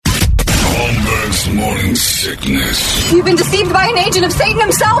This morning sickness. You've been deceived by an agent of Satan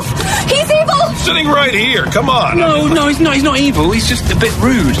himself. He's evil. Sitting right here. Come on. No, he's not evil. He's just a bit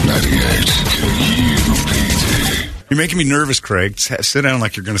rude. 98 KUPD. You're making me nervous, Craig. Sit down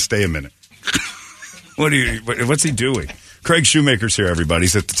like you're going to stay a minute. What's he doing? Craig Shoemaker's here, everybody.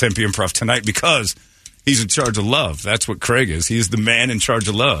 He's at the Tempe Improv tonight because he's in charge of love. That's what Craig is. He is the man in charge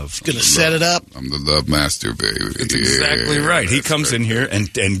of love. Going to set it up. I'm the love master, baby. That's exactly right. He comes in here and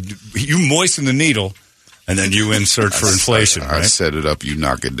you moisten the needle, and then you insert for inflation, right? I set it up, you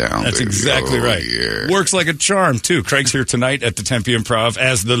knock it down, That's baby. exactly right. Yeah. Works like a charm, too. Craig's here tonight at the Tempe Improv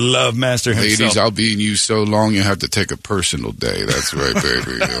as the love master himself. Ladies, I'll be in you so long you have to take a personal day. That's right,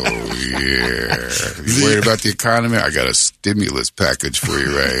 baby. Oh, yeah. You worried about the economy? I got a stimulus package for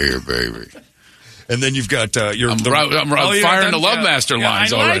you right here, baby. And then you've got I'm firing the Love Master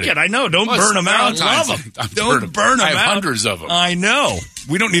lines I like already. it. I know. Don't burn them out. Love them. Don't burn them out. I have hundreds of them. I know.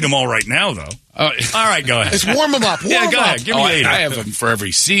 We don't need them all right now, though. All right, go ahead. Let's warm them up. Go ahead. Give me eight. I have them for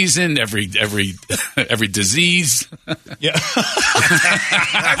every season, every disease. Yeah.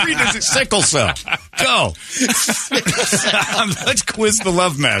 Every disease. Sickle cell. Go. Let's quiz the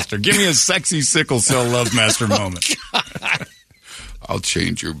Love Master. Give me a sexy sickle cell Love Master moment. I'll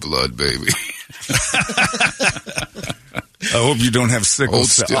change your blood, baby. I hope you don't have sickle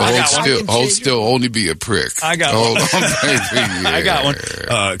cell. Hold still, only be a prick. I got Hold one. on, baby. Yeah. I got one.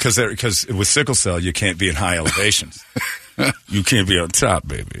 Because with sickle cell, you can't be in high elevations. You can't be on top,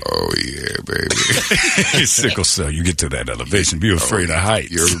 baby. Oh, yeah, baby. Sickle cell, you get to that elevation. Be afraid of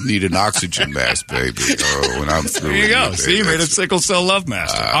heights. You need an oxygen mask, baby. Oh, when I'm through. There you go. Baby, See, you made a sickle cell Love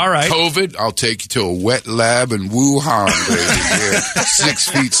Master. All right. COVID, I'll take you to a wet lab in Wuhan, baby. Yeah. 6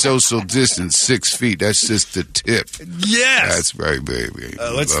 feet social distance, 6 feet. That's just the tip. Yes. That's right, baby.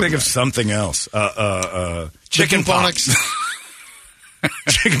 Let's think of something else. Chicken pox.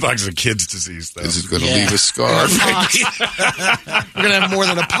 Chicken pox is a kid's disease, though. This is going to leave a scar. We're going to have more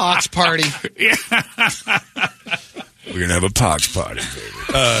than a pox party. We're going to have a pox party,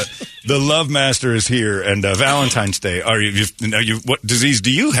 baby. The Love Master is here, and Valentine's Day. What disease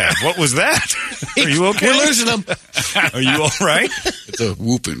do you have? What was that? Are you okay? We're losing them. Are you all right? It's a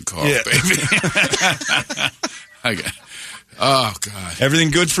whooping cough, baby. God. Everything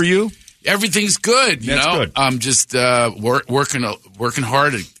good for you? Everything's good. That's good. I'm just working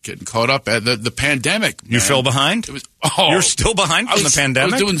hard at getting caught up at the pandemic. Man. You fell behind? You're still behind from the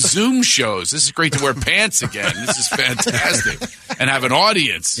pandemic? I was doing Zoom shows. This is great to wear pants again. This is fantastic. And have an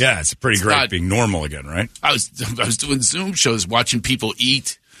audience. Yeah, it's pretty great being normal again, right? I was doing Zoom shows, watching people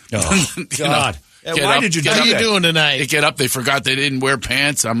eat. Oh, God. Why did you do that? How are you doing tonight? They get up, they forgot they didn't wear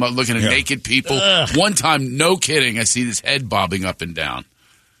pants. I'm looking at naked people. One time, no kidding, I see this head bobbing up and down.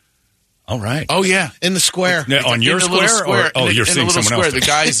 All right. Oh, yeah. In the square. Now, on your square? You're seeing someone else. The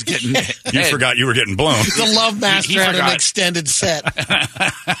guy's getting You forgot you were getting blown. The Love Master had an extended set.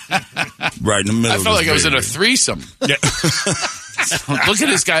 Right in the middle. I felt like I was in a threesome. Yeah. Look at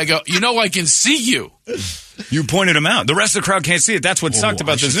this guy go, I can see you. You pointed him out. The rest of the crowd can't see it. That's what sucked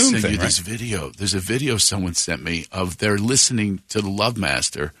about the Zoom thing, right? There's a video someone sent me of they're listening to the Love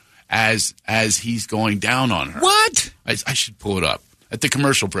Master as he's going down on her. What? I should pull it up. At the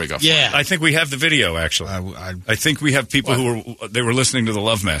commercial break. Yeah. I think we have the video, actually. I think we have people who were listening to the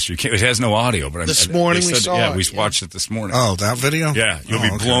Love Master. It has no audio. But this morning we saw it. Yeah, we watched it this morning. Oh, that video? Yeah, you'll be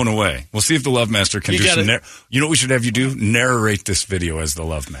blown away. We'll see if the Love Master can do some... You know what we should have you do? Narrate this video as the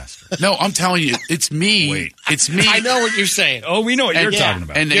Love Master. No, I'm telling you, it's me. Wait. It's me. I know what you're saying. Oh, we know what you're talking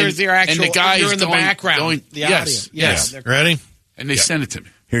about. And the guy is in the background. Yes. Ready? And they sent it to me.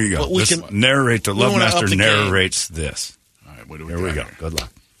 Here you go. Narrate. The Love Master narrates this. All right, what do we Here we go. Here? Good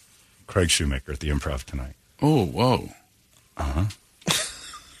luck. Craig Shoemaker at the Improv tonight. Oh, whoa. Uh-huh.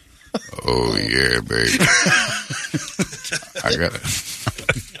 Oh, yeah, baby. I got it.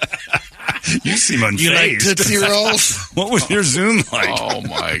 You seem unfazed. You like Tootsie Rolls? What was your Zoom like? Oh,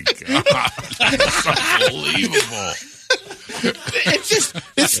 my God. That's unbelievable.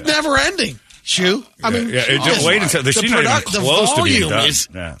 It's never ending. Shoe. I mean, just wait until she's not even close to being done. Is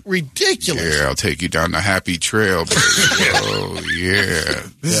ridiculous. Yeah, I'll take you down the happy trail, baby. Oh, yeah.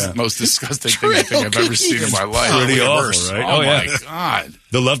 This is the most disgusting thing I think I've ever seen in my life. Pretty awful, right? Oh, my God.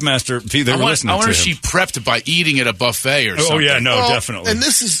 The Love Master, they were listening to him. I wonder if she prepped by eating at a buffet or something. Oh, yeah, no, definitely. And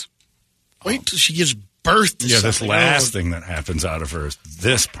this is, wait till she gives birth to something. This last thing that happens out of her is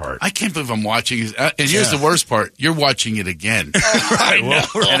this part. I can't believe I'm watching it. And here's the worst part. You're watching it again. Right. Well,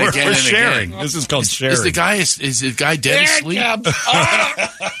 we're sharing. Again. This is called sharing. Is the guy dead asleep?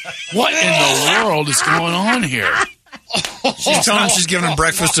 What in the world is going on here? She's telling him she's giving him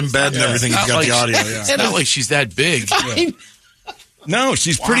breakfast in bed and everything. He's got the audio. Yeah. It's not like she's that big. No,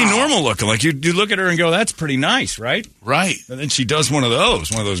 she's pretty normal looking. Like you look at her and go, "That's pretty nice, right?" Right. And then she does one of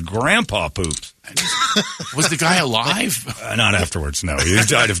those grandpa poops. Was the guy alive? Not afterwards. No, he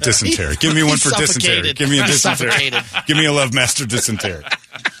died of dysentery. Give me one for dysentery. Give me a dysentery. Give me a Love Master dysentery.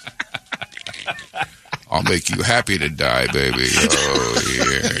 I'll make you happy to die, baby. Oh,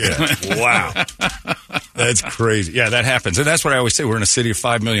 yeah. Wow. That's crazy. Yeah, that happens. And that's what I always say. We're in a city of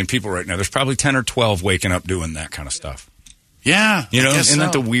 5 million people right now. There's probably 10 or 12 waking up doing that kind of stuff. Yeah. You know, isn't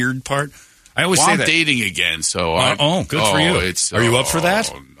that so. the weird part? I always say I'm that. dating again, so good for you. Are you up for that?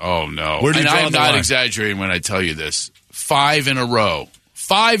 Oh, no. Where do you draw I'm the not line? exaggerating when I tell you this. 5 in a row.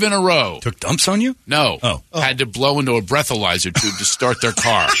 5 in a row. Took dumps on you? No. Oh. Had to blow into a breathalyzer tube to start their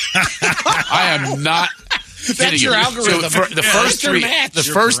car. I am not kidding your you. algorithm. So the first your three, match. the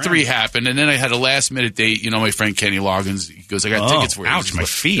Your first parameter. 3 happened, and then I had a last minute date. You know, my friend Kenny Loggins. He goes, "I got tickets for you." Ouch, my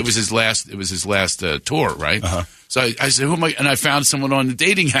feet. It was his last. It was his last tour, right? Uh-huh. So I said, "Who am I?" And I found someone on the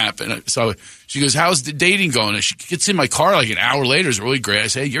dating app, and so she goes, "How's the dating going?" And she gets in my car like an hour later. It's really great. I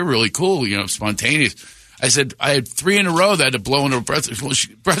said, "Hey, you're really cool. You know, spontaneous." I said, I had 3 in a row that had to blow into a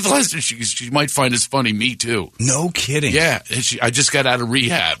breathalyzer. She might find this funny. Me too. No kidding. Yeah, and I just got out of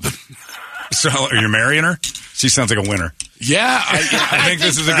rehab. So, are you marrying her? She sounds like a winner. Yeah, I think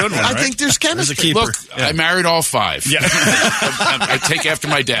this is a good one, I right? think there's chemistry. keeper. Look, I married all 5. Yeah. I take after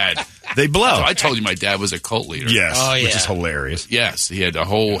my dad. They blow. So I told you my dad was a cult leader. Yes, Oh, which yeah. is hilarious. Yes, he had a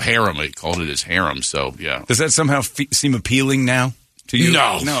whole harem. He called it his harem. So yeah. Does that somehow seem appealing now to you?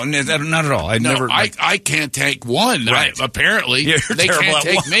 No. Not at all. I can't take one. Right. Apparently, You're they terrible can't at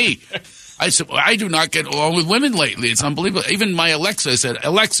take one. me. I do not get along with women lately. It's unbelievable. Even my Alexa, I said,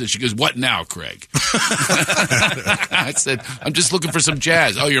 "Alexa," she goes, "What now, Craig?" I said, "I'm just looking for some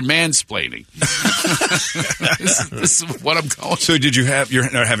jazz." "Oh, you're mansplaining." This is what I'm going. So did you have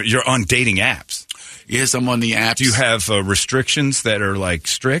you're on dating apps? Yes, I'm on the apps. Do you have restrictions that are like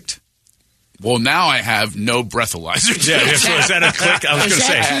strict? Well, now I have no breathalyzers. So is that a click? I was going to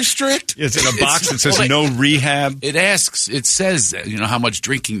say. Too strict? It's in a box that says no rehab. It says, how much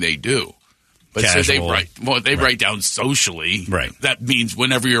drinking they do. But so they Casual. write down socially. Right. That means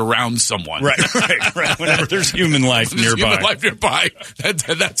whenever you're around someone. Right. Whenever there's human life There's nearby. human life nearby.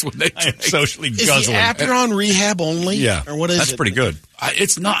 That's when they I am take. socially Is guzzling. the app you're on rehab only? Yeah. Or what is That's it? pretty good.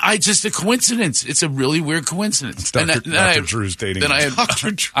 It's not. Just a coincidence. It's a really weird coincidence. It's Dr. Drew's dating. Then I app.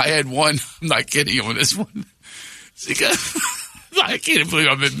 had one. I'm not kidding you on this one. I can't believe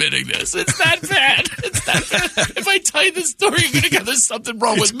I'm admitting this. It's that bad. It's that bad. If I tell you this story, you're going to go, "There's something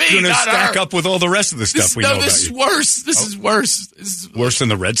wrong with me, It's going to not stack her." up with all the rest of the stuff we know about this is you. worse. This is worse. This is Worse than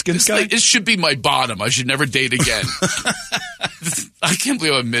the Redskins guy? This should be my bottom. I should never date again. I can't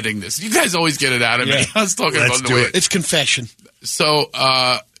believe I'm admitting this. You guys always get it out of me. Yeah. I was talking Let's about do the way. it. It's confession. So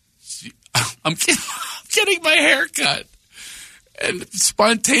I'm getting my hair cut. And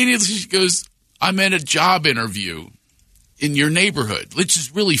spontaneously she goes, "I'm in a job interview in your neighborhood," which is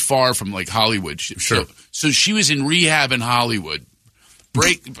really far from like Hollywood. Sure. So she was in rehab in Hollywood.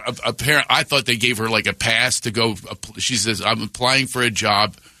 I thought they gave her like a pass to go. She says, "I'm applying for a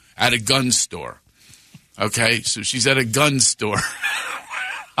job at a gun store." Okay, so she's at a gun store.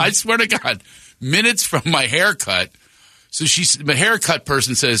 I swear to God, minutes from my haircut. So the haircut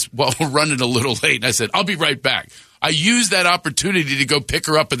person says, "Well, we're running a little late." And I said, "I'll be right back." I used that opportunity to go pick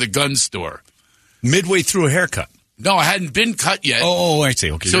her up at the gun store. Midway through a haircut. No, I hadn't been cut yet. Oh, I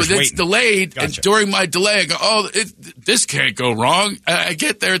see. Okay, So you're it's just waiting. delayed, and Gotcha. during my delay, I go, this can't go wrong. And I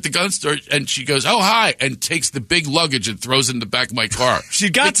get there at the gun store, and she goes, "Oh, hi," and takes the big luggage and throws it in the back of my car. She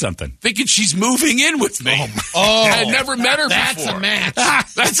got something. Thinking she's moving in with me. Oh, I had never met her that's before. a match.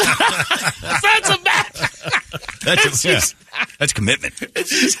 That's a match. That's commitment.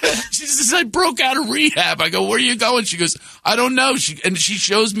 She says, "I broke out of rehab." I go, "Where are you going?" She goes, "I don't know." She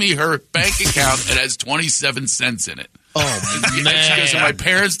shows me her bank account. It has 27 cents in it. Oh, And man. she goes, "My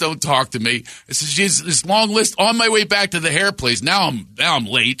parents don't talk to me." So she has this long list on my way back to the hair place. Now I'm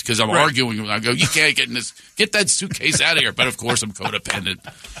late because I'm arguing with her. I go, "You can't get that suitcase out of here." But of course I'm codependent.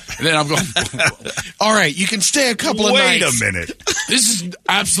 And then I'm going, All right, you can stay a couple of Wait nights. a minute. "This is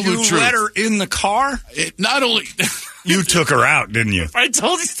absolute You truth." let her in the car? Not only You took her out, didn't you? I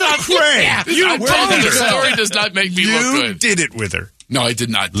told you stop. Craig, you I told you wronged the her. story does not make me look You good. did it with her. No, I did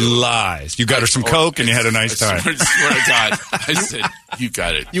not do it. Lies. You got her some Coke and you had a nice time. I swear to God. I said, "You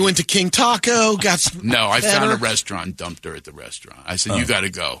got it." You went to King Taco, got some No, I found better. a restaurant, dumped her at the restaurant. I said, "You got to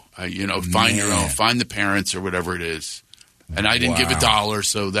go. Find your own, find the parents or whatever it is." And I didn't give $1,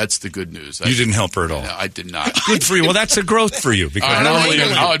 so that's the good news. You didn't help her at all. No, I did not. Good for you. Well, that's a growth for you. Because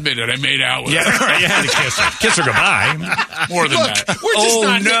I'll admit it. I made out with yeah, her. right, you had to kiss her. Kiss her goodbye. More than that. We're just Oh,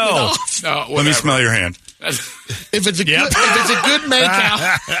 not hitting it no. off. No, Let me whatever. smell your hand. If it's a good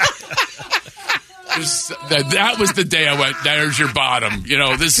makeout. That was the day I went, there's your bottom. You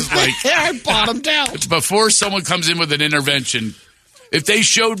know, this is like... I bottomed out. It's before someone comes in with an intervention. If they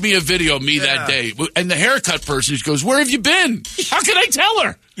showed me a video of me that day, and the haircut person goes, where have you been? How can I tell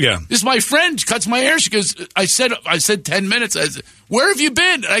her? Yeah. This is my friend. She cuts my hair. She goes, I said 10 minutes. I said, where have you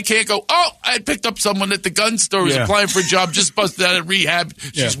been? And I can't go, I picked up someone at the gun store who's applying for a job, just busted out of rehab.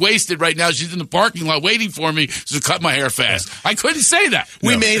 She's wasted right now. She's in the parking lot waiting for me to cut my hair fast. I couldn't say that.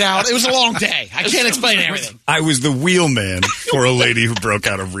 We made out. It was a long day. I can't explain everything. I was the wheelman for a lady who broke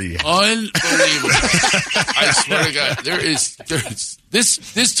out of rehab. Unbelievable. I swear to God,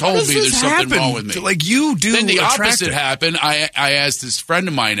 this told me there's something wrong with me. Like you do. Then the attract opposite it. happened. I asked this friend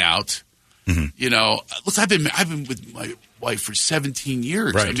of mine out. Mm-hmm. You know, look, I've been with my wife for 17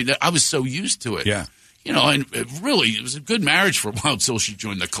 years. Right. I mean, I was so used to it. Yeah. You know, and it was a good marriage for a while until she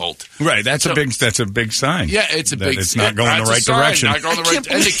joined the cult. Right. That's a big sign. Yeah, it's a big. It's not going the right sign, direction. Not going the right.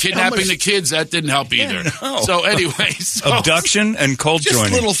 And the kidnapping the kids, that didn't help either. No. So anyway, abduction and cult Just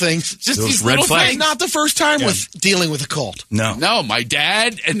joining. little things. just Those these red little flags. things. Not the first time with dealing with a cult. No. No, my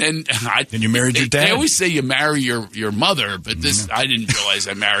dad, and then And you married your dad? They always say you marry your mother, but this I didn't realize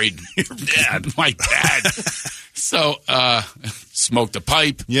I married your dad, my dad. So smoked a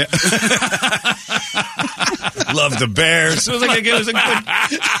pipe. Yeah. Love the Bears. So it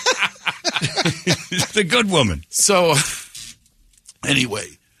was the good woman. So anyway,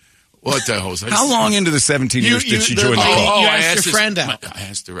 what the hell was I How saying? long into the 17 years did she join the cult? You I asked your friend out. I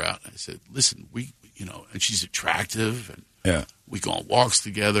asked her out. I said, "Listen, and she's attractive, and Yeah. we go on walks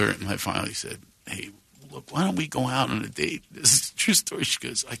together." And I finally said, "Hey, look, why don't we go out on a date?" This is a true story. She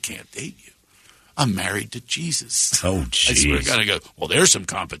goes, "I can't date you. I'm married to Jesus." Oh, I swear to jeez. God, I go, well, there's some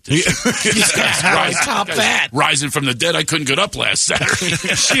competition. How do I top that? Rising from the dead, I couldn't get up last Saturday.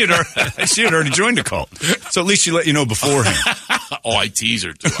 she had already joined the cult. So at least she let you know beforehand. Oh, I teased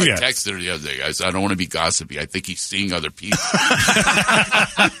her, too. I Yeah. texted her the other day. I said, I don't want to be gossipy. I think he's seeing other people.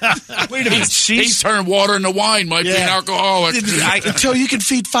 Wait a minute. He's turned water into wine. Might be an alcoholic. Until you can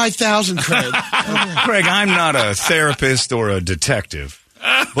feed 5,000, Craig. Craig, I'm not a therapist or a detective.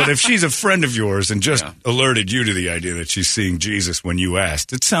 But if she's a friend of yours and just alerted you to the idea that she's seeing Jesus when you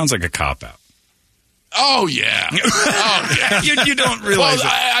asked, it sounds like a cop-out. Oh, yeah. Oh, yeah. You don't realize Well,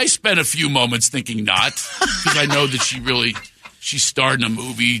 I spent a few moments thinking not, because I know that she starred in a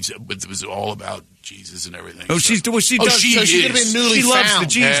movie that was all about Jesus and everything. Oh, she does. She So she's going to be newly She loves found. the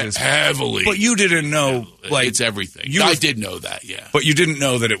Jesus. Heavily. But you didn't know, like, it's everything. you I were- did know that, yeah. But you didn't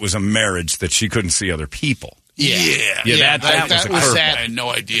know that it was a marriage that she couldn't see other people. Yeah. That was a curve. I had no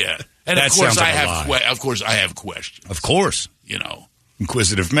idea. And That of course, sounds like a lie. of course, I have questions. Of course. You know.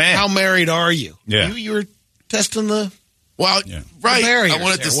 Inquisitive man. How married are you? Yeah. You were testing the... Well, Yeah. right. barriers I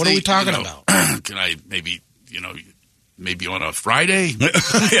wanted to there. see, What are we talking about? Can I maybe on a Friday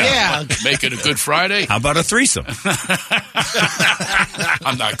Yeah. make it a good Friday? How about a threesome?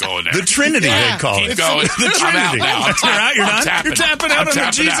 I'm not going there. The Trinity, they call Keep it. going. The Trinity. I'm out now. You're out? You're I'm not? tapping. You're tapping out I'm on the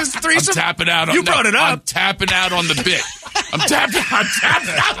tapping Jesus out. threesome? I'm tapping out on You brought it up. I'm tapping out on the bit. I'm tapping out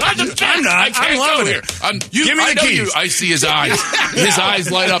on the bit. I'm not. I can't I'm go loving here. it. Give me the I know keys. you. I see his eyes. His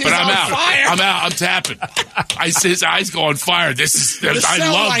eyes light up, and I'm on out. fire. I'm out. I'm tapping. I see his eyes go on fire. This is. I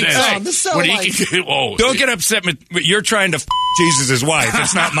cell love lights this. on. The cell When he lights. can- oh, Don't get upset. You're trying to Jesus' wife.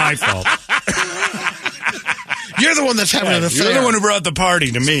 It's not my fault. You're the one that's having an affair. You're the one who brought the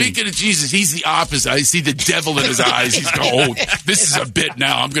party to me. Speaking of Jesus, he's the opposite. I see the devil in his eyes. He's going, oh, this is a bit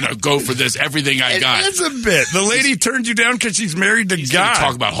now. I'm going to go for this. Everything I got. It's a bit. The lady turned you down because she's married to He's gonna God.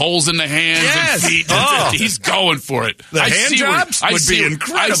 talk about holes in the hands Yes. and feet. Oh. He's going for it. The I hand see where- jobs I would see- be I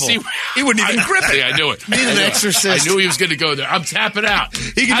incredible. see- He wouldn't even grip it. Yeah, I knew it. Need an I knew it. exorcist. I knew he was going to go there. I'm tapping out.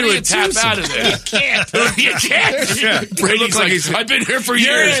 He can How do do you it tap twosome. out of there? You can't. You can't. Yeah. Brady's like like, he's- I've been here for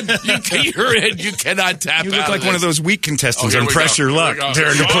years. You're in. You cannot tap out. You look like one of those weak contestants Oh, here on we Press go. Your Here we Luck, go.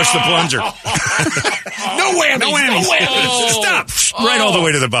 daring to push the plunger. No whammies. No whammies. Oh. Stop. Right all the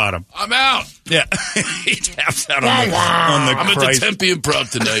way to the bottom. I'm out. Yeah. He taps out on the I'm at the Christ. Tempe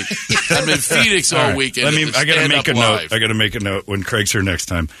Improv tonight. I'm in Phoenix all right. weekend. I got to make a note. Live. I got to make a note when Craig's here next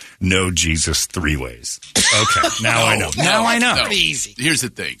time. No Jesus 3 ways. Okay. Now I know. Now I know. No. Easy. Here's the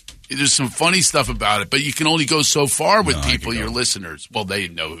thing. There's some funny stuff about it, but you can only go so far with No, I people, can go. your listeners. Well, they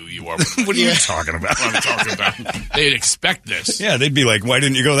know who you are. What are you talking about? What I'm talking about. They'd expect this. Yeah, they'd be like, why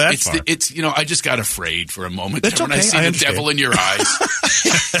didn't you go that far? It's I just got afraid for a moment. That's when I okay. see I the understand. devil in your eyes.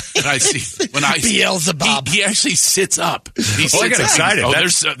 And I see when I see Beelzebub. he actually sits up. He sits I got up. excited. Oh,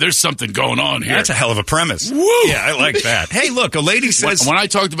 That's- there's something going on here. That's a hell of a premise. Woo! Yeah, I like that. Hey, look, a lady says... When I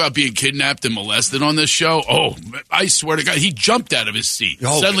talked about being kidnapped and molested on this show, I swear to God, he jumped out of his seat.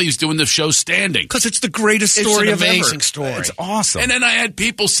 Oh. Suddenly he was doing the show standing. Because it's the greatest It's story an of amazing ever. story. It's awesome. And then I had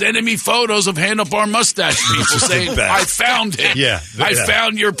people sending me photos of handlebar mustache people saying, I found it. Yeah. I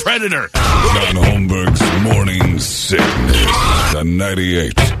found your predator. John Holmberg's Morning Sickness on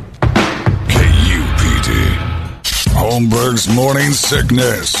 98 KUPD. Holmberg's Morning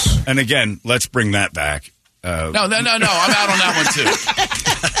Sickness. And again, let's bring that back. No. I'm out on that one, too.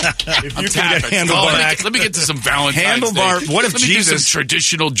 If I'm you can get tapping. handlebar. Let me get to some Valentine's Handlebar- Day. what if Let me do Jesus- some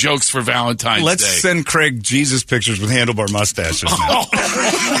traditional jokes for Valentine's Let's Day. send Craig Jesus pictures with handlebar mustaches now.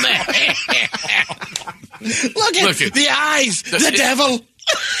 Look at the eyes, the devil.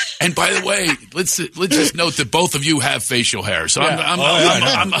 And by the way, let's just note that both of you have facial hair. So I'm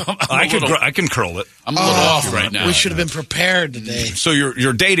I can curl it. I'm a little off right now. We should have been prepared today. So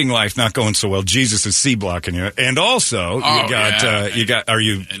your dating life not going so well. Jesus is C blocking you, and also are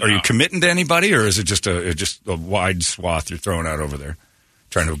you committing to anybody, or is it just a wide swath you're throwing out over there,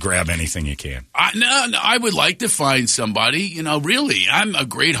 trying to grab anything you can? No, I would like to find somebody. Really, I'm a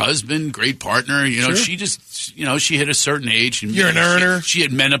great husband, great partner. Sure. She just, she hit a certain age. And You're an earner. She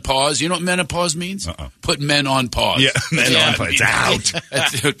had menopause. You know what menopause means? Put men on pause. Yeah, men on pause.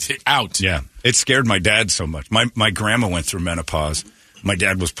 It's out. Yeah, it scared my dad so much. My grandma went through menopause. My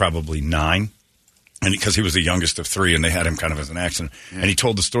dad was probably 9. And because he was the youngest of 3, and they had him kind of as an accident. Yeah. And he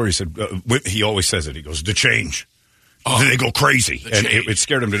told the story. He said, he always says it. He goes, the change. They go crazy. And it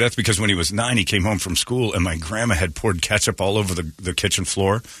scared him to death because when he was 9, he came home from school, and my grandma had poured ketchup all over the kitchen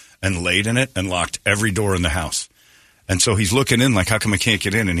floor and laid in it and locked every door in the house. And so he's looking in like, how come I can't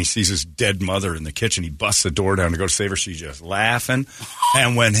get in? And he sees his dead mother in the kitchen. He busts the door down to go to save her. She's just laughing.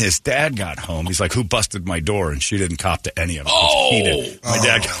 And when his dad got home, he's like, who busted my door? And she didn't cop to any of it. He did. My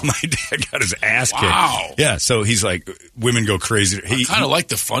dad got his ass kicked. Wow. Yeah, so he's like, women go crazy. I kind of like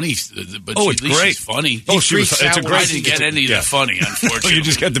the funny, but at least great. She's funny. Oh, she was. It's a great. I didn't get any of the funny, unfortunately. You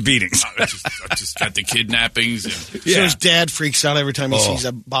just got the beatings. I just got the kidnappings. And, So his dad freaks out every time he sees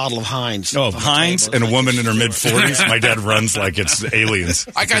a bottle of Heinz. Oh, Heinz and a woman in her mid-40s. My dad runs like it's aliens.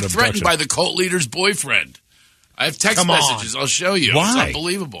 I got threatened by the cult leader's boyfriend. I have text messages. I'll show you. Why? It's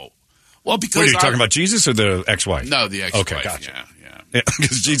unbelievable. Well, because What are you talking about, Jesus or the ex-wife? No, the ex-wife. Okay, gotcha. Yeah.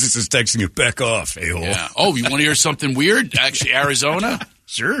 Because Jesus is texting you, back off, a-hole. Yeah. Oh, you want to hear something weird? Actually, Arizona?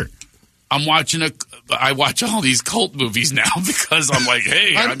 Sure. I watch all these cult movies now because I'm like,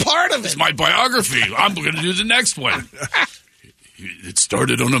 hey, I'm part of it. It's my biography. I'm going to do the next one. It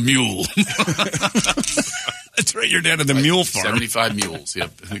started on a mule. That's right. Your dad had the mule farm. 75 mules.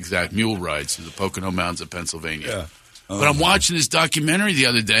 Yep, exact. Mule rides through the Pocono Mountains of Pennsylvania. Yeah. But I'm watching this documentary the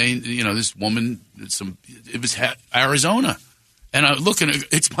other day. This woman. It was Arizona, and I'm looking.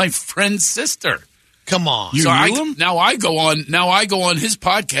 It's my friend's sister. Come on. You knew him? Now I go on his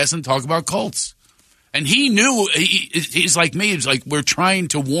podcast and talk about cults. And he knew. He's like me. He's like, we're trying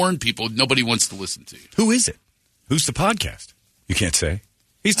to warn people. Nobody wants to listen to you. Who is it? Who's the podcast? You can't say.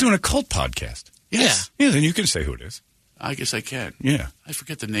 He's doing a cult podcast. Yes. Yeah, then you can say who it is. I guess I can. Yeah. I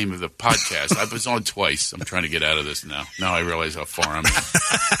forget the name of the podcast. I was on twice. I'm trying to get out of this now. Now I realize how far I'm in.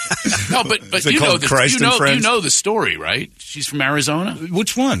 No, but Is it you know called Christ and Friends? You know the story, right? She's from Arizona.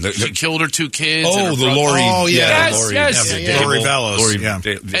 Which one? She killed her 2 kids. Oh, and her the brother. Lori. Oh, yeah. Yes. Lori Vallows. Lori, Yeah.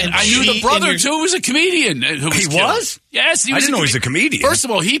 And I knew the brother too, who was a comedian. Who was He killed. was? Yes, he I was. didn't know he was a comedian. First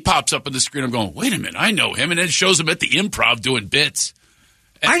of all, he pops up on the screen. I'm going, wait a minute, I know him, and then it shows him at the Improv doing bits.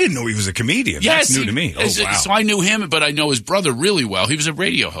 I didn't know he was a comedian. Yes, That's new to me. Oh, wow. So I knew him, but I know his brother really well. He was a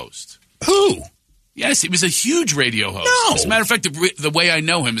radio host. Who? Yes, he was a huge radio host. No. As a matter of fact, the way I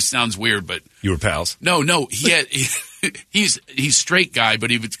know him, it sounds weird, but You were pals? no, he's straight guy, but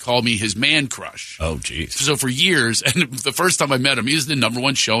he would call me his man crush. Oh, jeez. So for years, and the first time I met him, he was the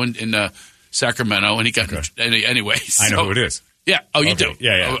 #1 show in Sacramento, and he got anyway. I know who it is. Yeah. Oh, you Okay. do.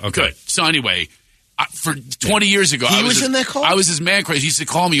 Yeah. Oh, Okay. Good. So anyway, for 20 years ago, He was in that cult? I was his man crush. He used to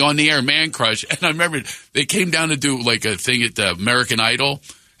call me on the air man crush, and I remember they came down to do like a thing at the American Idol.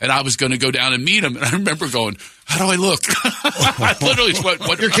 And I was going to go down and meet him. And I remember going, how do I look? I literally,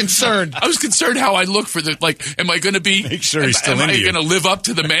 what You're concerned. I was concerned how I look for am I going to be, Make sure he's still am into I you. going to live up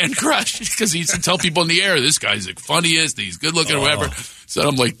to the man crush? Because he used to tell people in the air, this guy's the funniest, he's good looking, or whatever. So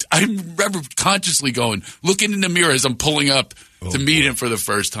I'm like, I remember consciously looking in the mirror as I'm pulling up to meet him for the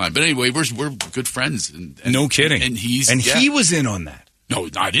first time. But anyway, we're good friends. And No kidding. And he was in on that. No,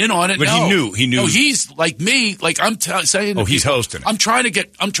 not in on it. But no. he knew. No, he's like me. Like I'm saying. Oh, he's hosting it. I'm trying to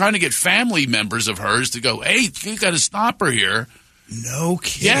get family members of hers to go, hey, you got to stop her here. No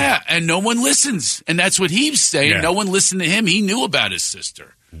kidding. Yeah, and no one listens. And that's what he's saying. Yeah. No one listened to him. He knew about his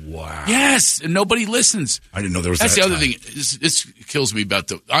sister. Wow. Yes, and nobody listens. I didn't know there was That's that the other time. thing. This kills me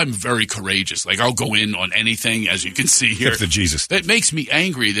about I'm very courageous. Like, I'll go in on anything, as you can see here. Except the Jesus. It makes me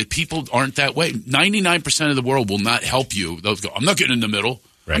angry that people aren't that way. 99% of the world will not help you. They'll go, I'm not getting in the middle.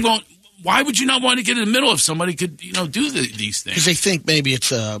 Right. I'm going, why would you not want to get in the middle if somebody could, do these things? Because they think maybe it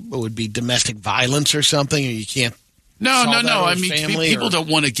would be domestic violence or something, or you can't. No. I mean, family, people or... don't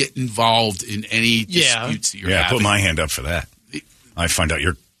want to get involved in any disputes that you're having. Put my hand up for that. I find out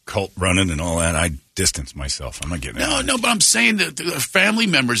you're cult running and all that. I distance myself. I'm not getting No, but I'm saying that the family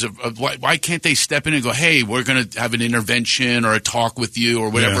members of why can't they step in and go, hey, we're going to have an intervention or a talk with you or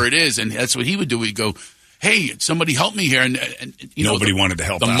whatever it is. And that's what he would do. He'd go, hey, somebody help me here. And nobody wanted to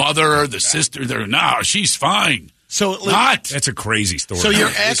help the out. mother, the sister, they're, no, she's fine. So that's a crazy story. So your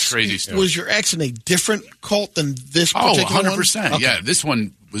It's ex crazy story. was your ex in a different cult than this particular 100%. one? Okay. Yeah, this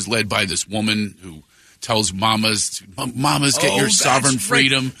one was led by this woman who tells mamas, get your that's sovereign right.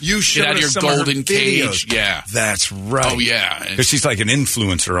 freedom. You get out of your showed us some of her golden cage. videos. Yeah. That's right. Oh, yeah. Because she's like an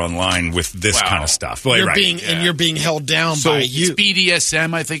influencer online with this kind of stuff. Well, You're being held down by you. It's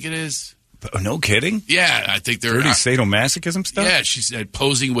BDSM, I think it is. No kidding? Yeah, I think they're... Dirty sadomasochism stuff? Yeah, she said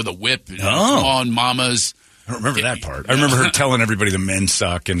posing with a whip. And, Oh. Come on, mamas. I don't remember that part. I remember her telling everybody the men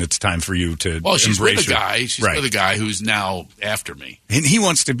suck and it's time for you to Well, she's with embrace a guy. She's right. with a guy who's now after me. And he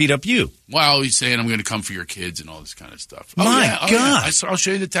wants to beat up you. Well, he's saying I'm going to come for your kids and all this kind of stuff. My God. Yeah. I'll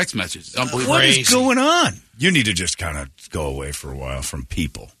show you the text messages. It's unbelievable. What is going on? You need to just kind of go away for a while from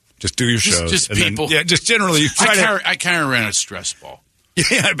people. Just do your shows. Just and people. Then, just generally try I carry around a stress ball.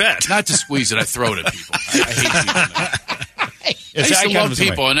 Yeah, I bet. Not to squeeze it. I throw it at people. I hate doing that. I used to love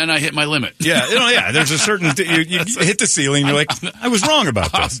people, and then I hit my limit. Yeah. There's a certain you hit the ceiling. You're like, I was wrong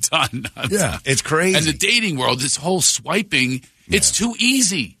about this. I'm done. It's crazy. And the dating world, this whole swiping, it's too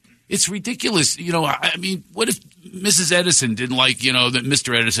easy. It's ridiculous. I mean, what if Mrs. Edison didn't like, that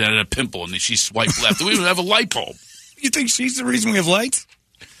Mr. Edison had a pimple and she swiped left? We would have a light bulb. You think she's the reason we have lights?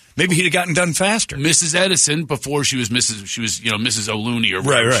 Maybe he'd have gotten done faster. Mrs. Edison, before she was Mrs. O'Looney or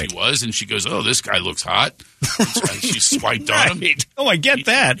whatever she was, and she goes, "Oh, this guy looks hot." She swiped on him. Oh, I get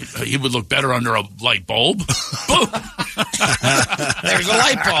that. He would look better under a light bulb. Boom. There's a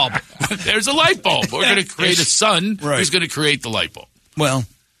light bulb. There's a light bulb. We're going to create a son who's going to create the light bulb. Well.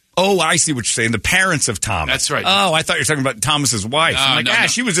 Oh, I see what you're saying. The parents of Thomas. That's right. Oh, I thought you were talking about Thomas's wife. I'm like,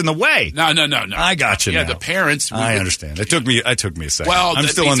 she was in the way. No. I got you. Yeah, now. The parents. I understand. It took me a second. Well, I'm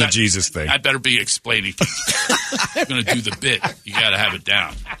still on the Jesus thing. I better be explaining. I'm going to do the bit. You got to have it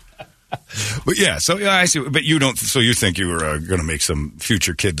down. But I see. But you don't. So you think you were going to make some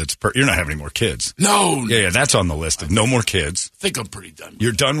future kid that's? You're not having any more kids. No. Yeah, that's on the list of no more kids. I think I'm pretty done.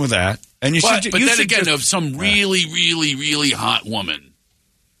 You're done with that, and you should. But you then should again, just, if some really, really, really hot woman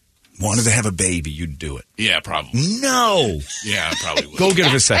wanted to have a baby, you'd do it. Yeah, probably. No. Yeah, I probably would. Go get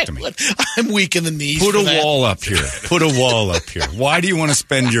a vasectomy. I'm weak in the knees. Put a wall up here. Put a wall up here. Why do you want to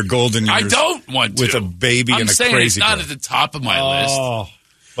spend your golden years? I don't want to. With a baby and a crazy I'm saying it's not girl. at the top of my list.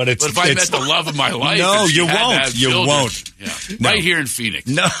 But if I met the love of my life, no, you won't. You won't. Yeah. No. Right here in Phoenix.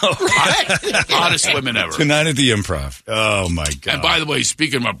 No. Hottest women ever. Tonight at the Improv. Oh, my God. And by the way,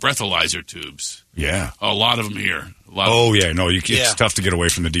 speaking about breathalyzer tubes. Yeah. A lot of them here. It's tough to get away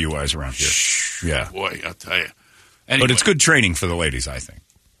from the DUIs around here. Yeah. Boy, I'll tell you. Anyway, but it's good training for the ladies, I think.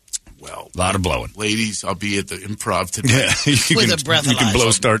 Well, a lot of blowing. Ladies, I'll be at the Improv today. Yeah, you can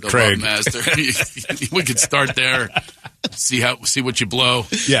blow start Craig. Master. We could start there. See what you blow.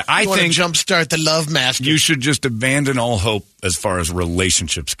 Yeah, I think jumpstart the love master. You should just abandon all hope as far as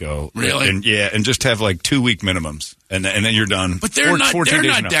relationships go. Really? And just have like 2-week minimums, and then you're done. But they're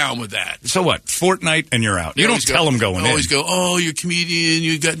not down with that. So what? Fortnight and you're out. You don't tell them going in. They always go, "Oh, you're a comedian.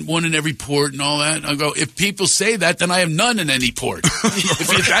 You got one in every port and all that." And I go, "If people say that, then I have none in any port.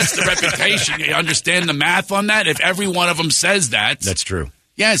 if that's the reputation, you understand the math on that. If every one of them says that, that's true.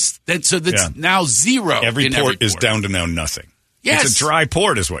 Yes, that's now zero. Every port is down to now nothing. Yes. It's a dry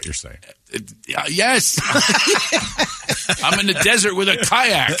port is what you're saying. Yes. I'm in the desert with a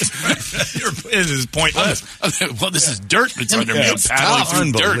kayak. It is pointless. Well, this is dirt that's under me. I'm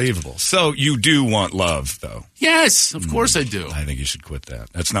paddling through unbelievable. Dirt. So you do want love, though. Yes, of course I do. I think you should quit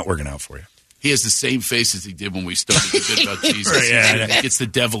that. That's not working out for you. He has the same face as he did when we started the bit about Jesus. Right, He gets the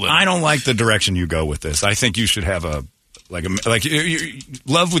devil in him. I don't like the direction you go with this. I think you should have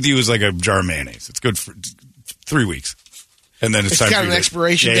love with you is like a jar of mayonnaise. It's good for 3 weeks. And then it's time got for an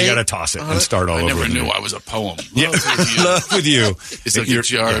expiration date. Yeah, you got to toss it and start all over. I never knew I was a poem. Love with you. It's like a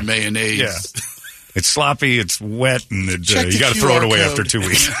jar of mayonnaise. Yeah. It's sloppy, it's wet, and Check you the got to throw it QR away code. after 2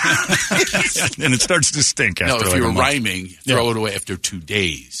 weeks. And it starts to stink No, after if like you a were month. rhyming, throw it away after 2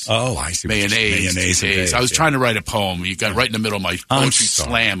 days. Oh, I see. Mayonnaise 2 days. I was trying to write a poem. You got right in the middle of my I'm poetry sorry.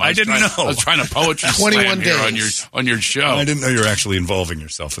 slam. I didn't know. I was trying to poetry 21 slam here days. on your show. I didn't know you were actually involving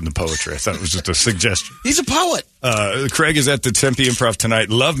yourself in the poetry. I thought it was just a suggestion. He's a poet. Craig is at the Tempe Improv tonight.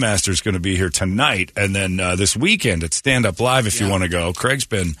 Love Master's going to be here tonight. And then this weekend at Stand Up Live if you want to go. Craig's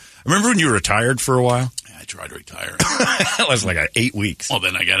been... Remember when you were retired for a while? I tried to retire. That was like 8 weeks. Well,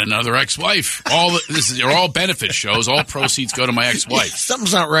 then I got another ex-wife. They're all benefit shows. All proceeds go to my ex-wife.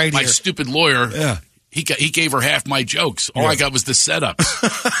 Something's not right My here. stupid lawyer. Yeah. He gave her half my jokes. All I got was the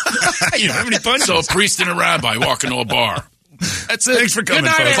setups. You don't have any punches. So a priest and a rabbi walk into a bar. That's it. Thanks for coming,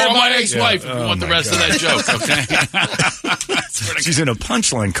 Good night, folks. Call my Yeah. ex-wife if you Oh, want the my rest of that joke, okay? She's in a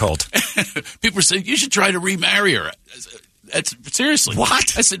punchline cult. People say, you should try to remarry her. That's seriously.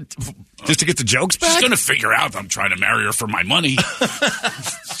 What? I said, Just to get the jokes back? she's going to figure out I'm trying to marry her for my money.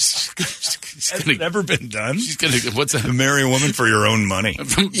 Has it ever been done? She's going to, what's that? To marry a woman for your own money.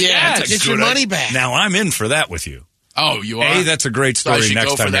 Yeah, that's a get your good money idea. back. Now, I'm in for that with you. Oh, you are? That's a great So I story should next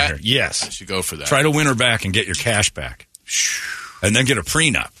go for time you're that? here. Yes. I should go for that. Try to win her back and get your cash back. And then get a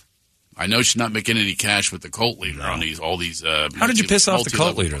prenup. I know she's not making any cash with the cult leader on all these. How did you piss off the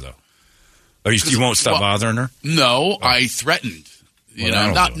cult multi-level- leader, though? Oh, you won't stop bothering her? No, I threatened. You Well,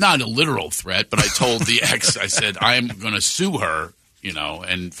 know, that'll do it. not a literal threat, but I told the ex, I said, I'm going to sue her, you know,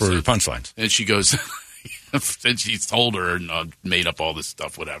 and For so, punchlines. and she goes, and she told her and made up all this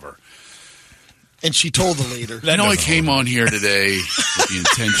stuff, whatever. And she told the leader. I know I came on here today with the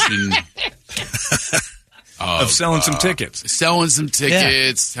intention Of selling some tickets. selling some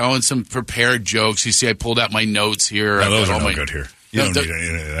tickets, telling some prepared jokes. You see, I pulled out my notes here. No, I've those got are all no my- good here. You No, don't need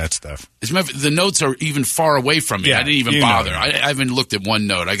any of that stuff. As a matter of fact, the notes are even far away from me. Yeah, I didn't even you know bother. that. I haven't looked at one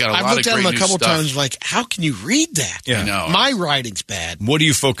note. I got a I've lot looked of at great him a new couple stuff. times like, how can you read that? Yeah. I know. My writing's bad. What do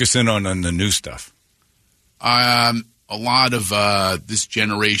you focus in on the new stuff? A lot of this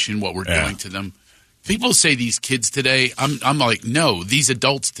generation, what we're Yeah. doing to them. People say these kids today. I'm like, no, these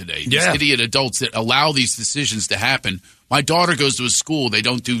adults today, these Yeah. idiot adults that allow these decisions to happen. My daughter goes to a school. They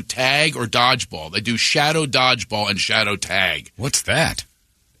don't do tag or dodgeball. They do shadow dodgeball and shadow tag. What's that?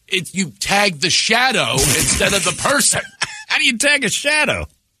 You tag the shadow instead of the person. How do you tag a shadow?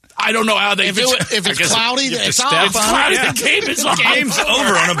 I don't know how they do it. If I it's guess cloudy, you have to it's step off. It's cloudy. Yeah. The game is on. Game's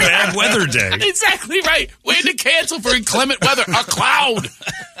over on a bad weather day. Exactly right. We had to cancel for inclement weather. A cloud.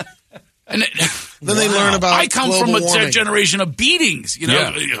 And Then they learn about I come from global a warming. generation of beatings. You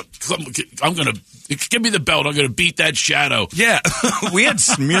know, Yeah. I'm gonna give me the belt. I'm gonna beat that shadow. Yeah. We had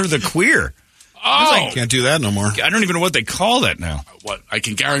Smear the Queer. Oh, Can't do that no more. I don't even know what they call that now. what? I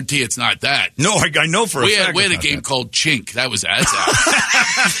can guarantee it's not that. No, I know for a We fact. had a it's not game that. called Chink. That's out.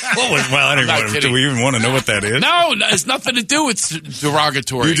 Well, I don't not even kidding. do we even want to know what that is? No, it's nothing to do with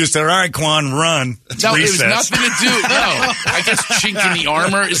derogatory. You just said, all right, Quan, run. No, it was Recess. nothing to do. No, I guess chink in the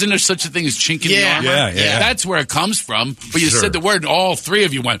armor. Isn't there such a thing as chink in Yeah. the armor? Yeah. That's where it comes from. But you Sure. said the word, and all three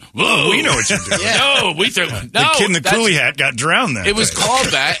of you went, whoa. We know what you do. No, we threw. The No, kid in the that's- coolie hat got drowned then. It was called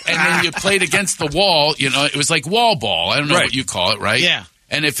that, and then you played against the wall. You know, it was like wall ball. I don't know Right. what you call it, right? Yeah.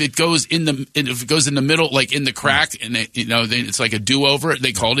 And if it goes in the middle, like in the crack, and it, you know, then it's like a do over.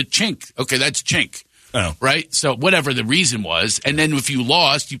 They called it chink. Okay, that's chink. Oh. Right. So whatever the reason was, and then if you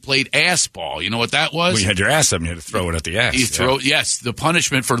lost, you played ass ball. You know what that was? Well, you had your ass up and you had to throw it at the ass. You throw yes. The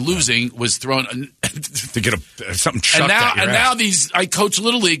punishment for losing was thrown. To get something chucked at your ass. now these I coach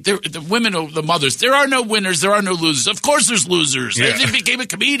Little League. The women, the mothers. There are no winners. There are no losers. Of course, there's losers. Yeah. They became a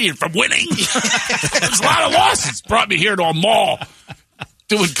comedian from winning. There's a lot of losses. Brought me here to a mall,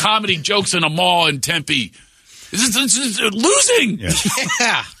 doing comedy jokes in a mall in Tempe. This is losing. Yeah.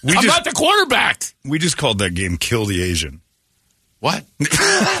 Yeah. I'm not the quarterback. We just called that game Kill the Asian. What? No.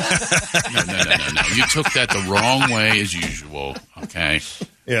 You took that the wrong way as usual. Okay.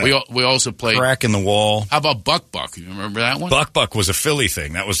 Yeah. We also played. Crack in the wall. How about Buck? You remember that one? Buck was a Philly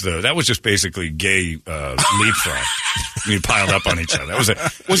thing. That was just basically gay leapfrog. You piled up on each other. That was it.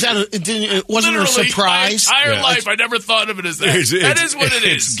 Was that? It wasn't a Literally, surprise. My entire Yeah. life, I never thought of it as that. That is what it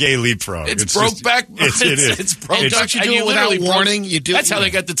is. It's gay leapfrog. It's just- Brokeback. It is. It's Brokeback. And don't you and do it without literally warning? You do. That's how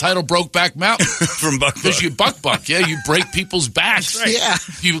they got the title Brokeback Mountain. From Buck. Because you buck. Yeah, you break people's backs. Yeah.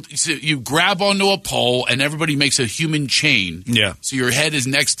 You grab onto a pole and everybody makes a human chain. Yeah. So your head is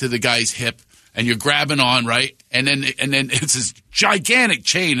next to the guy's hip and you're grabbing on, right? And then it's this gigantic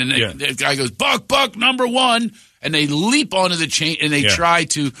chain and Yeah. the guy goes, Buck, number one. And they leap onto the chain and they Yeah. try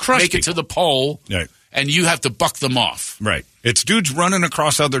to Crush make it to people. the pole. Right. and you have to buck them off. Right. It's dudes running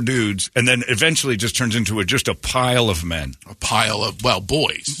across other dudes, and then eventually just turns into just a pile of men. A pile of,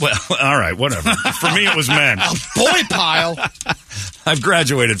 boys. Well, all right, whatever. For me, it was men. A boy pile. I've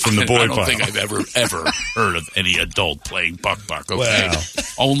graduated from the boy I don't pile. think I've ever heard of any adult playing buck. Okay, Well,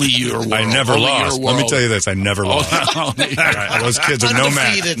 only your world. I never only lost. Your Let me world. tell you this: I never lost. Those kids are no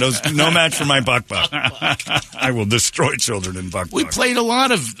match. Undefeated. No match for my buck. I will destroy children in buck. We played a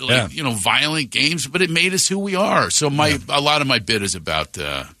lot of violent games, but it made us who we are. So a lot of my bit is about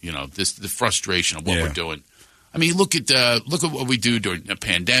the frustration of what we're doing. I mean, look at what we do during a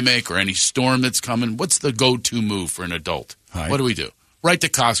pandemic or any storm that's coming. What's the go-to move for an adult? What do we do? Right to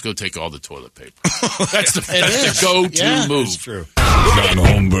Costco, take all the toilet paper. That's the go-to move. That's true. John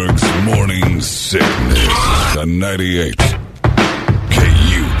Holmberg's Morning Sickness. The 98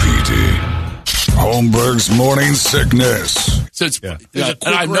 KUPD. Holmberg's Morning Sickness. So it's and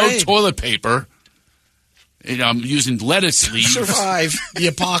I have no toilet paper. I'm using lettuce leaves. Survive the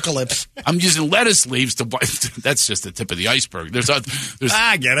apocalypse. I'm using lettuce leaves to. That's just the tip of the iceberg.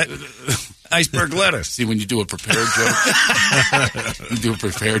 I get it. Iceberg lettuce. See, when you do a prepared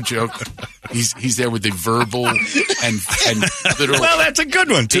joke, he's there with the verbal and literal. Well, that's a good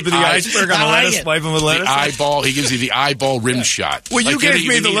one. Tip of the iceberg on the lettuce, wiping with lettuce. The eyeball. He gives you the eyeball rim shot. Well, you gave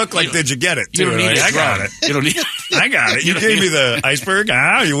me the look like, did you get it? You don't need I got it. You don't need. I got it. You gave me the iceberg.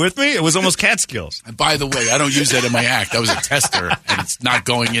 Are you with me? It was almost Catskills. And by the way, I don't use that in my act. That was a tester, and it's not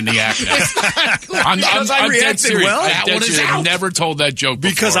going in the act. I reacted well. I never told that joke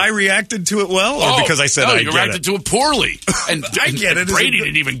before. Because I reacted to it well, or because I said I get it? You reacted to it poorly. And I get it. Brady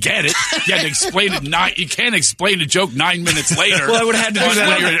didn't even get it. You had to explain it. You can't explain a joke 9 minutes later. Well, I would have had to do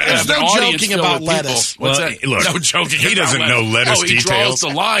that. There's no joking about lettuce. What's that? Look, no joking. He doesn't know lettuce he details. draws the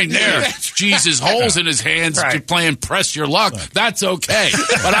line there. Jesus, holes in his hands to playing press your luck. That's okay.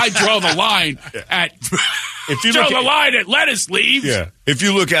 But I draw the line at. If you draw the line at lettuce leaves. Yeah. If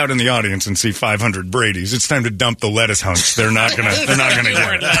you look out in the audience and see 500 Brady's, it's time to dump the lettuce hunks. They're not gonna get it.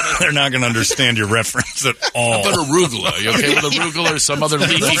 They're not gonna understand your reference at all. How about arugula? You okay with arugula or some other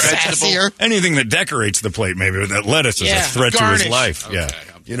leafy vegetable? Anything that decorates the plate, maybe, but that lettuce is a threat to his life. Okay. Yeah.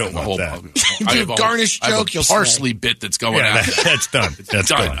 You don't want that. I have a garnish joke. You'll parsley bit that's going out. That's done. That's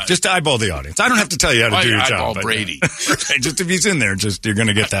done. Just eyeball the audience. I don't have to tell you how to do your job. Eyeball Brady. Just if he's in there, you're going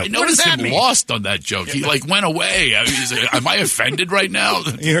to get that. I noticed him lost on that joke. He went away. I mean, am I offended right now?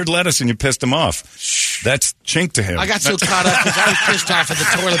 You heard lettuce and you pissed him off. That's chink to him. I got so caught up because I was pissed off at the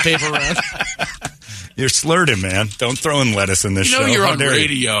toilet paper round. You're slurred him, man. Don't throw in lettuce in this show. You're on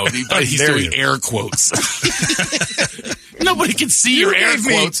radio. He's doing air quotes. Nobody can see your air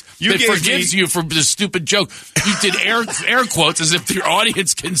quotes. It forgives you for the stupid joke. You did air quotes as if your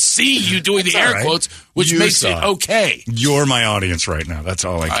audience can see you doing the air quotes, which makes it okay. You're my audience right now. That's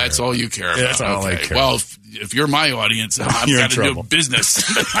all I care That's all you care about. That's all I care Well, if you're my audience, I've got to do business.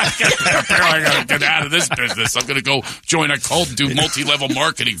 I got to get out of this business. I'm going to go join a cult and do multi-level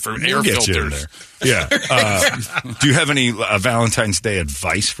marketing for air filters. Yeah. Do you have any Valentine's Day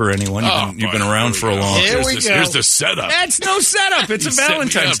advice for anyone? You've been around for a long time. Here we go. Here's the setup. That's no setup. It's a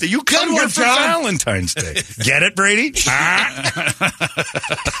Valentine's Day. You come here for Valentine's Day. Get it, Brady?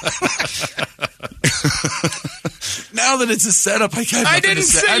 Now that it's a setup, I can't. I didn't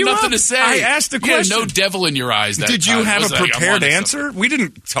say I have nothing to say. I asked the question. No devil in your eyes. Did you have a prepared answer? We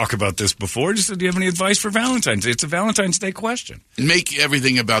didn't talk about this before. Just said, do you have any advice for Valentine's Day? It's a Valentine's Day question. Make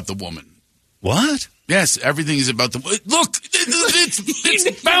everything about the woman. What? Yes, everything is about the. Look,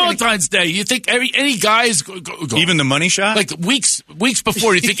 it's Valentine's Day. You think any guys go, even the money shot? Like weeks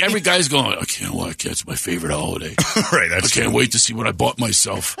before, you think every guy's going, I can't wait. It's my favorite holiday. Right. I can't wait to see what I bought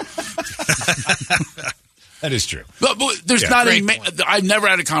myself. That is true. But there's not any. I've never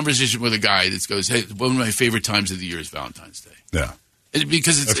had a conversation with a guy that goes, "Hey, one of my favorite times of the year is Valentine's Day." Yeah.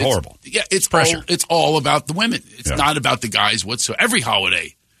 Because it's horrible. Yeah, it's pressure. It's all about the women. It's not about the guys whatsoever. Every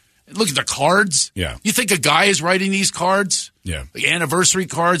holiday. Look at the cards. Yeah. You think a guy is writing these cards? Yeah. The anniversary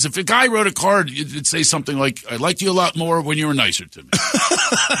cards. If a guy wrote a card, it'd say something like, I liked you a lot more when you were nicer to me.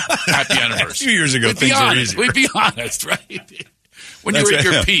 Happy anniversary. A few years ago, things were easier. We'd be honest, right? When you were at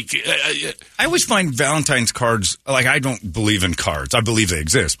your peak. I always find Valentine's cards, like, I don't believe in cards. I believe they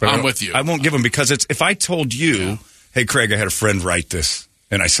exist. But I'm with you. I won't give them because if I told you, hey, Craig, I had a friend write this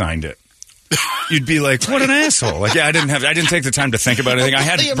and I signed it. you'd be like, what an asshole. Like, yeah, I didn't take the time to think about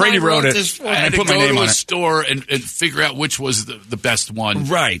anything. Brady wrote it. I had to put go my name to on a it. store and figure out which was the best one.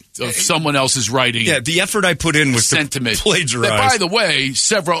 Right. Of someone else's writing. Yeah, the effort I put in was sentiment. to plagiarize. That, by the way,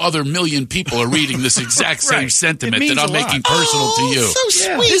 several other million people are reading this exact same sentiment that I'm making personal to you. So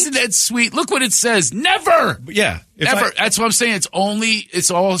sweet. Isn't that sweet? Look what it says. Never. Yeah. Never. That's what I'm saying. It's all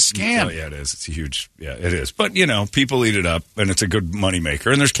a scam. Oh, yeah, it is. It's a huge, it is. But, people eat it up, and it's a good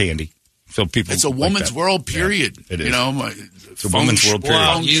moneymaker, and there's candy. So people. It's a woman's world, period. Yeah, it is. It's a woman's world, period.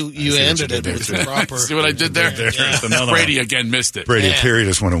 Wow, you ended it with the proper. See what I did there? There's another Brady one. again missed it. Brady, a period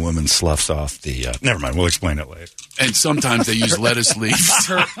is when a woman sloughs off the. Never mind. We'll explain it later. And sometimes they use lettuce leaves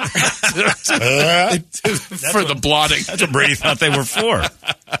for the blotting. That's what Brady thought they were for.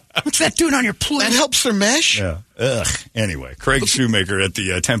 What's that doing on your plate? That helps their mesh. Yeah. Ugh. Anyway, Craig Shoemaker at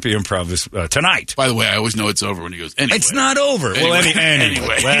the Tempe Improv this, tonight. By the way, I always know it's over when he goes, anyway. It's not over.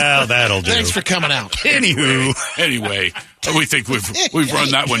 Anyway. Well, that'll do. Thanks for coming out. Anyway, we think we've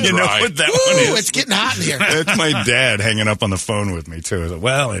run that one dry. You know what that one is? It's getting hot in here. That's my dad hanging up on the phone with me, too.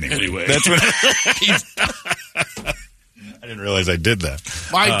 Well, anyway. That's what I didn't realize I did that.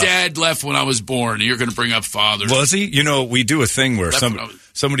 My dad left when I was born. You're going to bring up father. Was he? We do a thing where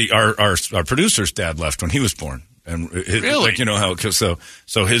somebody, our producer's dad left when he was born. And really? How,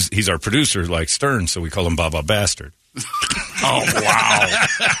 he's our producer, like Stern, so we call him Baba Bastard. Oh, wow.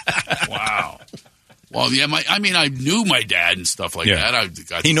 Wow. Well, yeah, I knew my dad and stuff like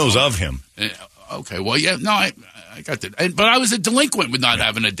that. He knows of him. Okay, well, yeah, no, I got that. But I was a delinquent with not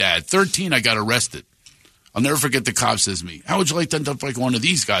having a dad. 13, I got arrested. I'll never forget the cop says to me, how would you like to end up like one of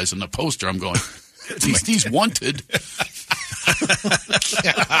these guys on the poster? I'm going, he's wanted.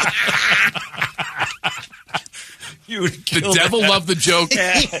 The devil loved the joke.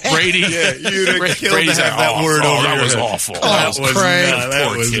 Brady. Yeah, you'd have killed Brady's to have that word over that your was head. awful. That was Craig.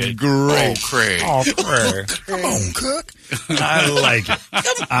 That was great. Craig. Oh, Craig. Come on, Cook. I like it.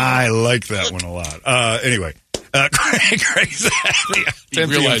 I like that one a lot. Anyway. Craig's he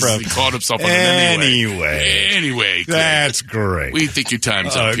realized he caught himself on it anyway. That's great. We think your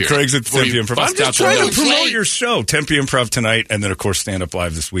time's up here. Craig's at Tempe Improv. I'm just trying to promote your show, Tempe Improv tonight, and then, of course, Stand Up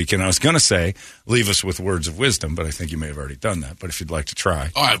Live this weekend. I was going to say, leave us with words of wisdom, but I think you may have already done that. But if you'd like to try.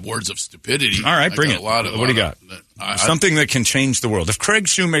 Oh, I have words of stupidity. All right, bring it. What do you got? Something that can change the world. If Craig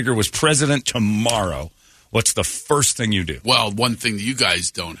Shoemaker was president tomorrow, what's the first thing you do? Well, one thing that you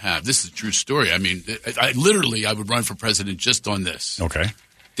guys don't have. This is a true story. I mean, I would run for president just on this. Okay.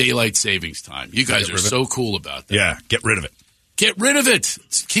 Daylight savings time. You guys are so cool about that. Yeah, get rid of it. Get rid of it.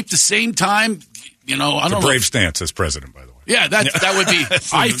 Keep the same time. I don't know. Brave stance as president, by the way. Yeah, that would be.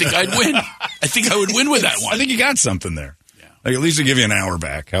 I think I'd win. I think I would win with that one. I think you got something there. Yeah. Like, at least to give you an hour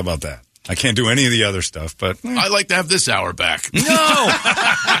back. How about that? I can't do any of the other stuff, but I'd like to have this hour back. No.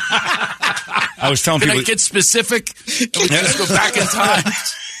 I was telling people. Can I get specific? And we just go back in time.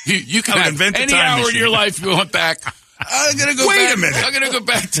 You can invent any hour machine. in your life you want back. I'm gonna go. Wait a minute. I'm gonna go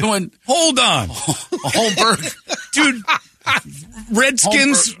back to when. Hold on, Holmberg, dude.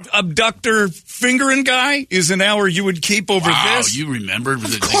 Redskins abductor fingering guy is an hour you would keep over this. You remember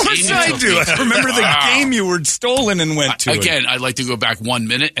the Of course I do. I remember the game you were stolen and went to. Again, I'd like to go back 1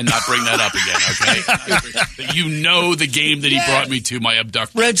 minute and not bring that up again, okay? You know the game that he brought me to, my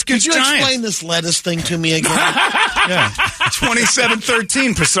abductor. Redskins Could you explain this lettuce thing to me again? Yeah.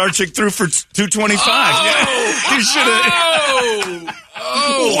 27-13. Pisarcik threw for 225. Oh, yeah. You should have.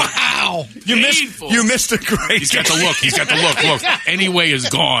 Oh, wow. You missed a great. He's got the look. Look. Anyway is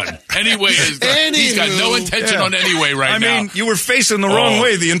gone. He's got no intention on anyway now. I mean, you were facing the wrong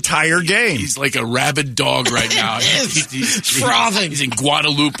way the entire game. He's like a rabid dog right now. He's frothing. He's in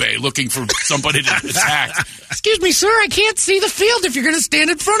Guadalupe looking for somebody to attack. Excuse me, sir. I can't see the field if you're going to stand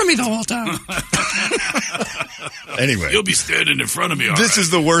in front of me the whole time. Anyway. You'll be standing in front of me, all This right.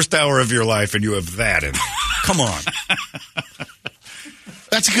 is the worst hour of your life, and you have that in it. Come on.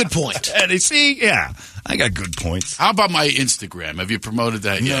 That's a good point. And see, yeah, I got good points. How about my Instagram? Have you promoted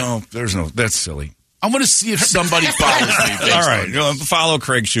that yet? No, there's no. That's silly. I want to see if somebody follows me. All right, follow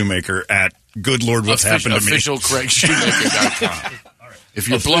Craig Shoemaker at Good Lord What's Happened to Me. Official CraigShoemaker.com. If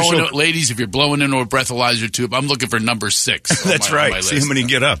you're ladies, if you're blowing into a breathalyzer tube, I'm looking for number 6. That's right. See how many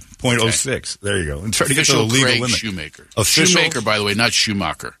get up. 0.06. There you go. And try to get to the legal limit. Shoemaker. Official? Shoemaker, by the way, not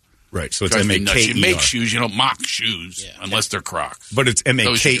Schumacher. Right, so it's M-A-K-E-R. You make shoes, you don't mock shoes unless they're Crocs. But it's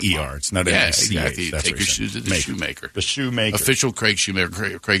M-A-K-E-R. It's not M-A-C-H. Exactly. You take your shoes to the Shoemaker. The Shoemaker. Official Craig Shoemaker,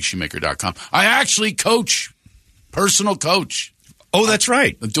 CraigShoemaker.com. I actually coach, personal coach. Oh, that's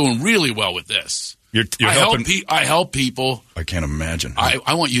right. I'm doing really well with this. You're helping. I help people. I can't imagine.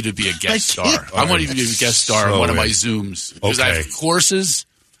 I want you to be a guest star. I want you to be a guest star on one of my Zooms. Because I have courses.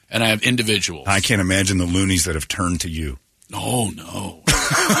 and I have individuals. I can't imagine the loonies that have turned to you. Oh, no.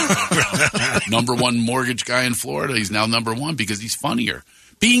 Number one mortgage guy in Florida. He's now number one because he's funnier.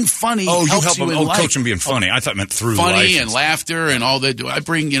 Being funny helps you in life. Coach him being funny. I thought it meant through funny life. and laughter and all that. I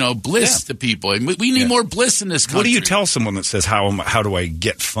bring, bliss to people. And we need more bliss in this country. What do you tell someone that says, how do I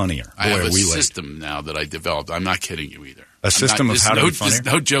get funnier? I have a system now that I developed. I'm not kidding you either. A system of how to be funnier?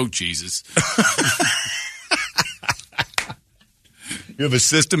 No joke, Jesus. You have a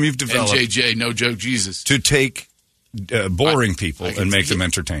system you've developed. NJJ, no joke, Jesus. To take boring people and make them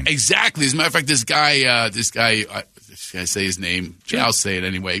entertaining. Exactly. As a matter of fact, this guy, can I say his name? Yeah, I'll say it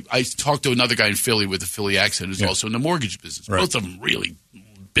anyway. I talked to another guy in Philly with a Philly accent who's also in the mortgage business. Right. Both of them really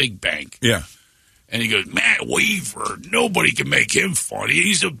big bank. Yeah. And he goes, Matt Weaver, nobody can make him funny.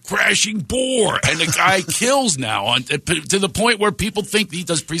 He's a crashing bore. And the guy kills now to the point where people think he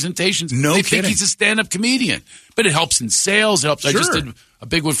does presentations. They think he's a stand-up comedian. But it helps in sales. It helps. Sure. I just did a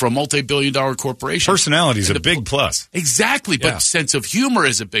big one for a multi-billion-dollar corporation. Personality is a big plus. Exactly. But sense of humor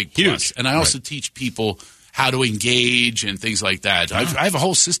is a big plus. Huge. And I also teach people how to engage and things like that. I have a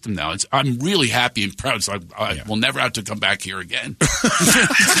whole system now. I'm really happy and proud. So I will never have to come back here again.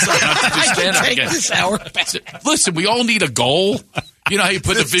 Listen, we all need a goal. You know how you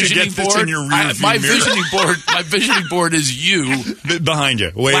put the visioning board? My visioning board is you. Behind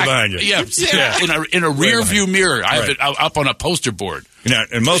you. Behind you. Yeah. In a rear view mirror. I have it up on a poster board.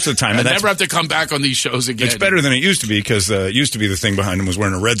 And most of the time. I never have to come back on these shows again. It's better than it used to be because it used to be the thing behind him was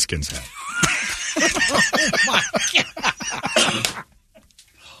wearing a Redskins hat. Oh, my God.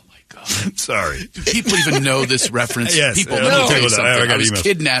 Oh, my God. Sorry. Do people even know this reference? Yes. People know something. I was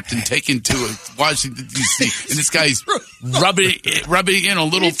kidnapped and taken to Washington, D.C., and this guy's rubbing in a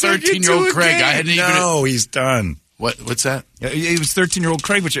little 13-year-old Craig. I hadn't even... No, he's done. What's that? He was 13-year-old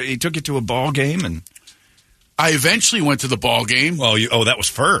Craig, which he took you to a ball game. And I eventually went to the ball game. Well, that was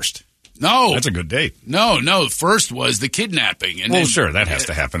first. No. That's a good date. No. First was the kidnapping. And sure, that has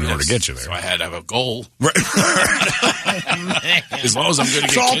to happen in order to get you there. So I had to have a goal. Right. As long as I'm going to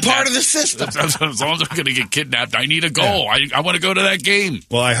get kidnapped. It's all part of the system. As long as I'm going to get kidnapped, I need a goal. Yeah. I want to go to that game.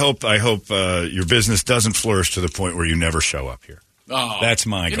 Well, I hope your business doesn't flourish to the point where you never show up here. Oh, that's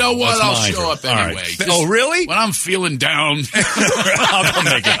my goal. You know what? I'll show up anyway. Right. Oh, really? When I'm feeling down. I'll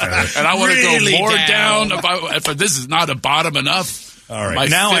make it better. And I want to go more down. If this is not a bottom enough. All right.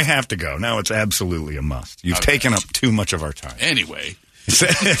 Now I have to go. Now it's absolutely a must. You've taken up too much of our time. Anyway.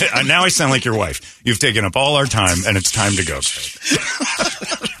 Now I sound like your wife. You've taken up all our time, and it's time to go.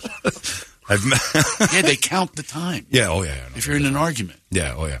 Yeah, they count the time. Yeah, oh yeah. If you're in an argument.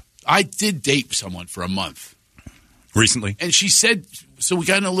 Yeah, oh yeah. I did date someone for a month. Recently? And she said, so we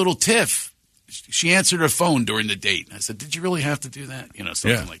got in a little tiff. She answered her phone during the date. And I said, did you really have to do that?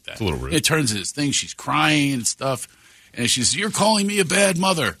 Something like that. It's a little rude. It turns into this thing. She's crying and stuff. And she says, you're calling me a bad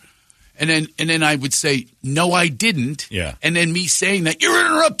mother. And then I would say, no, I didn't. Yeah. And then me saying that, you're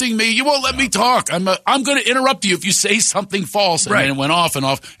interrupting me. You won't let me talk. I'm going to interrupt you if you say something false. And then it went off and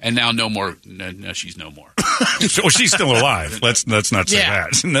off. And now no more. No, she's no more. So she's still alive. Let's not say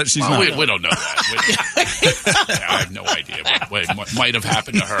that. She's not. We don't know that. I have no idea what might have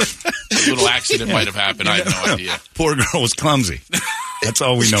happened to her. A little accident might have happened. I have no idea. Poor girl was clumsy. That's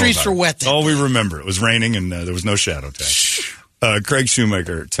all we know. Streets were wet. That's all we remember. It was raining and there was no shadow tax. Craig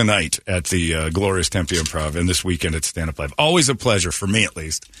Shoemaker tonight at the glorious Tempe Improv and this weekend at Stand Up Live. Always a pleasure, for me at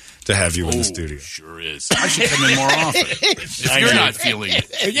least, to have you in the studio. Sure is. I should come in more often. If you're not feeling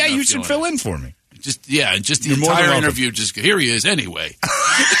it. Yeah, you should fill in for me. Just the entire interview. Just here he is anyway.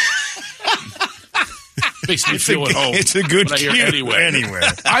 Makes me feel at home. It's a good cue anyway.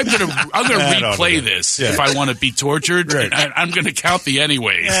 I'm gonna replay this if I want to be tortured. Right. I'm gonna count the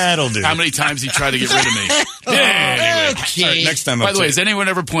anyways. That'll do. How many times he tried to get rid of me? Anyway. Okay. Right, next time. By the way, has anyone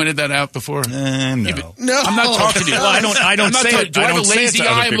ever pointed that out before? No. I'm not talking to you. Well, I don't say it. Do I have a lazy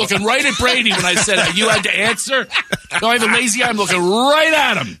eye? I'm looking right at Brady when I said you had to answer. Do I have a lazy eye? I'm looking right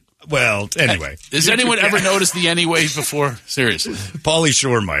at him. Well, anyway. Has anyone ever noticed the anyways before? Seriously. Pauly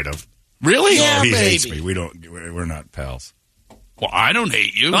Shore might have. Really? Yeah, he maybe. hates me. We're not pals. Well, I don't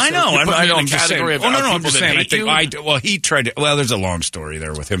hate you. I know. I'm just saying. I'm just saying. I think he tried to. Well, there's a long story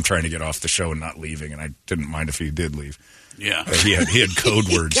there with him trying to get off the show and not leaving, and I didn't mind if he did leave. Yeah. He had code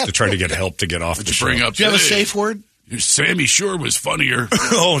words to try to get help to get off the show. Do you have a safe word? Sammy Shore was funnier.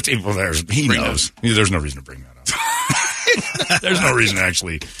 Well, he knows. There's no reason to bring that up. There's no reason to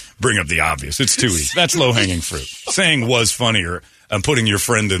actually bring up the obvious. It's too easy. That's low-hanging fruit. Saying was funnier. I'm putting your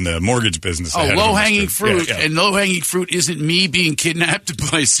friend in the mortgage business. Low-hanging fruit. Yeah. And low-hanging fruit isn't me being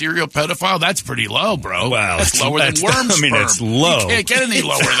kidnapped by a serial pedophile. That's pretty low, bro. Wow. That's lower than worm sperm. It's low. You can't get any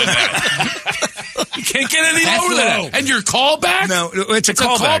lower than that. You can't get any lower than that. And your callback? No, it's a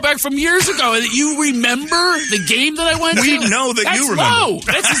callback from years ago. You remember the game that I went to? We know that you remember. Low.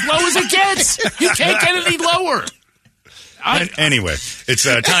 That's as low as it gets. You can't get any lower. Anyway, it's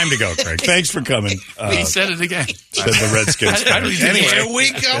time to go, Craig. Thanks for coming. He said it again. Said the Redskins. Anyway, here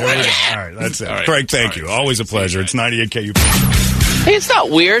we go. All right, that's it. All right. Craig, thank you. Always a pleasure. It's 98 KUP. Hey, it's not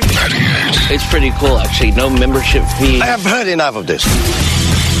weird. It's pretty cool, actually. No membership fee. I have heard enough of this.